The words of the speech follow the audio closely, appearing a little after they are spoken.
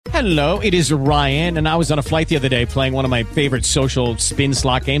Hello, it is Ryan, and I was on a flight the other day playing one of my favorite social spin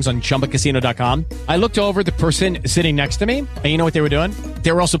slot games on ChumbaCasino.com. I looked over at the person sitting next to me, and you know what they were doing?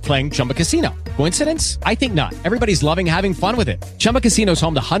 They were also playing Chumba Casino. Coincidence? I think not. Everybody's loving having fun with it. Chumba Casino is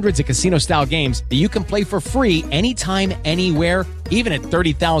home to hundreds of casino-style games that you can play for free anytime, anywhere, even at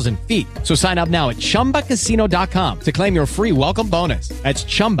 30,000 feet. So sign up now at ChumbaCasino.com to claim your free welcome bonus. That's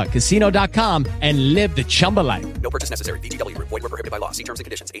ChumbaCasino.com and live the Chumba life. No purchase necessary. VGW. Void where prohibited by law. See terms and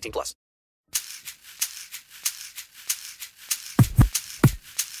conditions. 18+.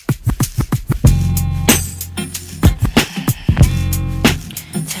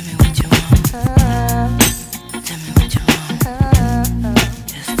 Tell me what you want. Tell me what you want.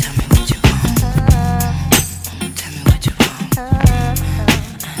 Just tell me what you want. Tell me what you want.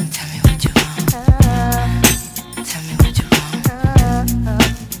 Tell me what you want. Tell me what you want.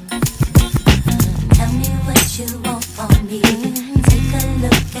 Tell me what you want from me. Take a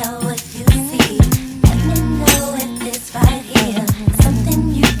look at what you see. Let me know if it's right here.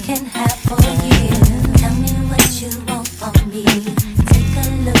 Something you can have for a year. Tell me what you want from me. Take a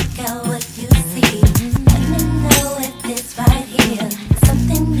look at what you see. Let me know if it's right here.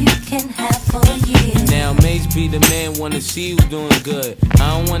 Something you can have for a year. Now Mace be the man, wanna see you doing good. I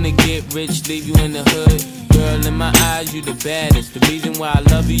don't wanna get rich, leave you in the hood. Girl, in my eyes, you the baddest. The reason why I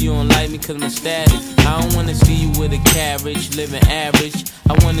love you, you don't like me cause my status. I don't wanna see you with a carriage, living average.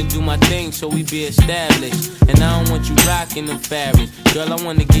 I wanna do my thing so we be established. And I don't want you rocking the fabrics. Girl, I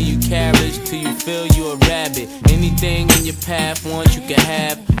wanna give you carriage till you feel you a rabbit. Anything in your path, want you can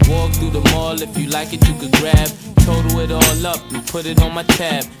have. Walk through the mall, if you like it, you could grab. Total it all up and put it on my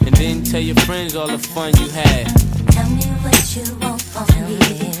tab. And then tell your friends all the fun you had. Tell me what you want from me.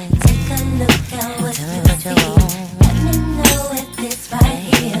 Take a look at what you see. Let me know if it's right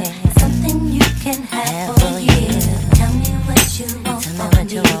here. Something you can have for a year. Tell me what you want from me.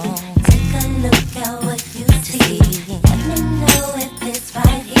 Take a look at what you see. Let me know if it's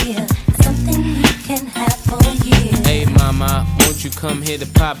right here. Something you can have for a year. Hey mama, won't you come here to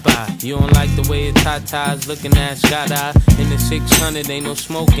Popeye? You don't like the way your tatas looking at Skada. In the 600 ain't no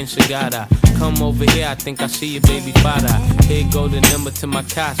smoking cigar. Come over here, I think I see your baby father. Here go the number to my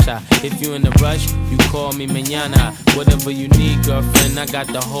casa. If you in a rush, you call me mañana. Whatever you need, girlfriend, I got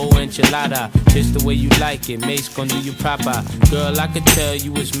the whole enchilada. Just the way you like it, Mace gon' do you proper. Girl, I could tell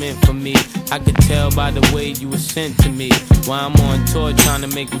you was meant for me. I could tell by the way you was sent to me. While I'm on tour trying to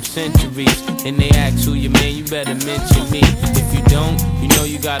make them centuries. And they ask who you man, you better mention me. If you don't, you know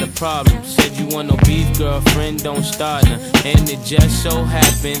you got a problem. Said you want no beef, girlfriend, don't start now. And it just so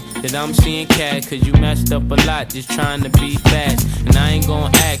happened that I'm seeing cat, cause you messed up a lot just trying to be fast. And I ain't gon'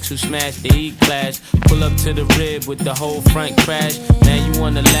 ask who smashed the E-class. Pull up to the rib with the whole front crash. Now you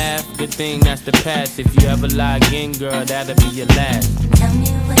wanna laugh, good thing that's the past. If you ever lie again, girl, that'll be your last. Tell me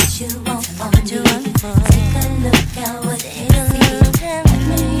what you want from me. Take a look at what you see. Let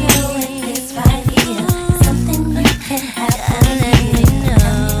me know if it's right here. Something you can have for a year.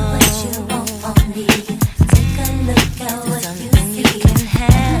 Tell me what you want from me. Take a look at what you see.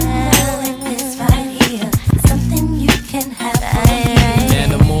 Let me know if it's right here. Something you can have for a year.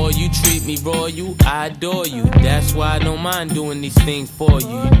 Now the more you treat me royal, I adore you. That's why I don't mind doing these things for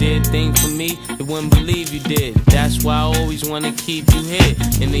you. You did things for me, they wouldn't believe you did. That's why I always wanna keep you here.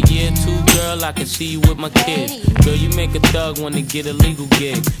 In a year or two, girl, I can see you with my kids. Girl, you make a thug wanna get a legal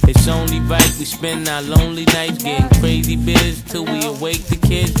gig. It's only right we spend our lonely nights getting crazy biz till we awake the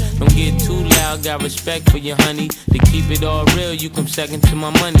kids. Don't get too loud, got respect for you, honey. To keep it all real, you come second to my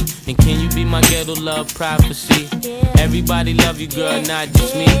money. And can you be my ghetto love prophecy? Everybody love you, girl, not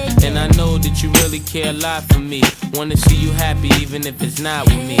just me. And I know that you really care a lot for me. Wanna see you happy even if it's not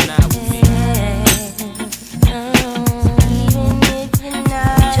with me. Not with me. Tell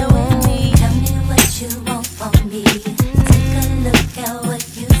me what you want from me. Take a look at what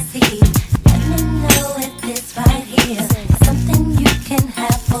you see. Let me know if it's right here. Something you can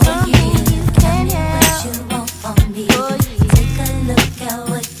have for a year. Tell me what you want from me. Take a look at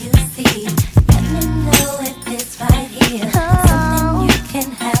what you see. Let me know if it's right here. Something you can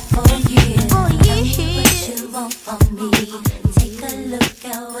have for a year. Tell me what you want from me. Take a look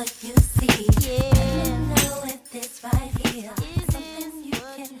at what you see. Let me know if it's right here. Something you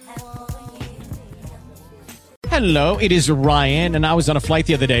can have for a year. Hello, it is Ryan, and I was on a flight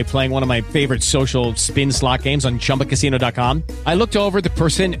the other day playing one of my favorite social spin slot games on ChumbaCasino.com. I looked over at the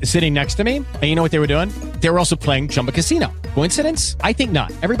person sitting next to me, and you know what they were doing? They were also playing Chumba Casino. Coincidence? I think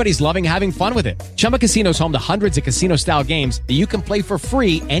not. Everybody's loving having fun with it. Chumba Casino is home to hundreds of casino-style games that you can play for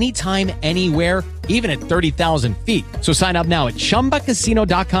free anytime, anywhere, even at 30,000 feet. So sign up now at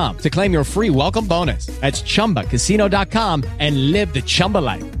ChumbaCasino.com to claim your free welcome bonus. That's ChumbaCasino.com and live the Chumba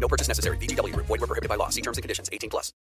life. No purchase necessary. VGW Group. Void where prohibited by law. See terms and conditions. 18+.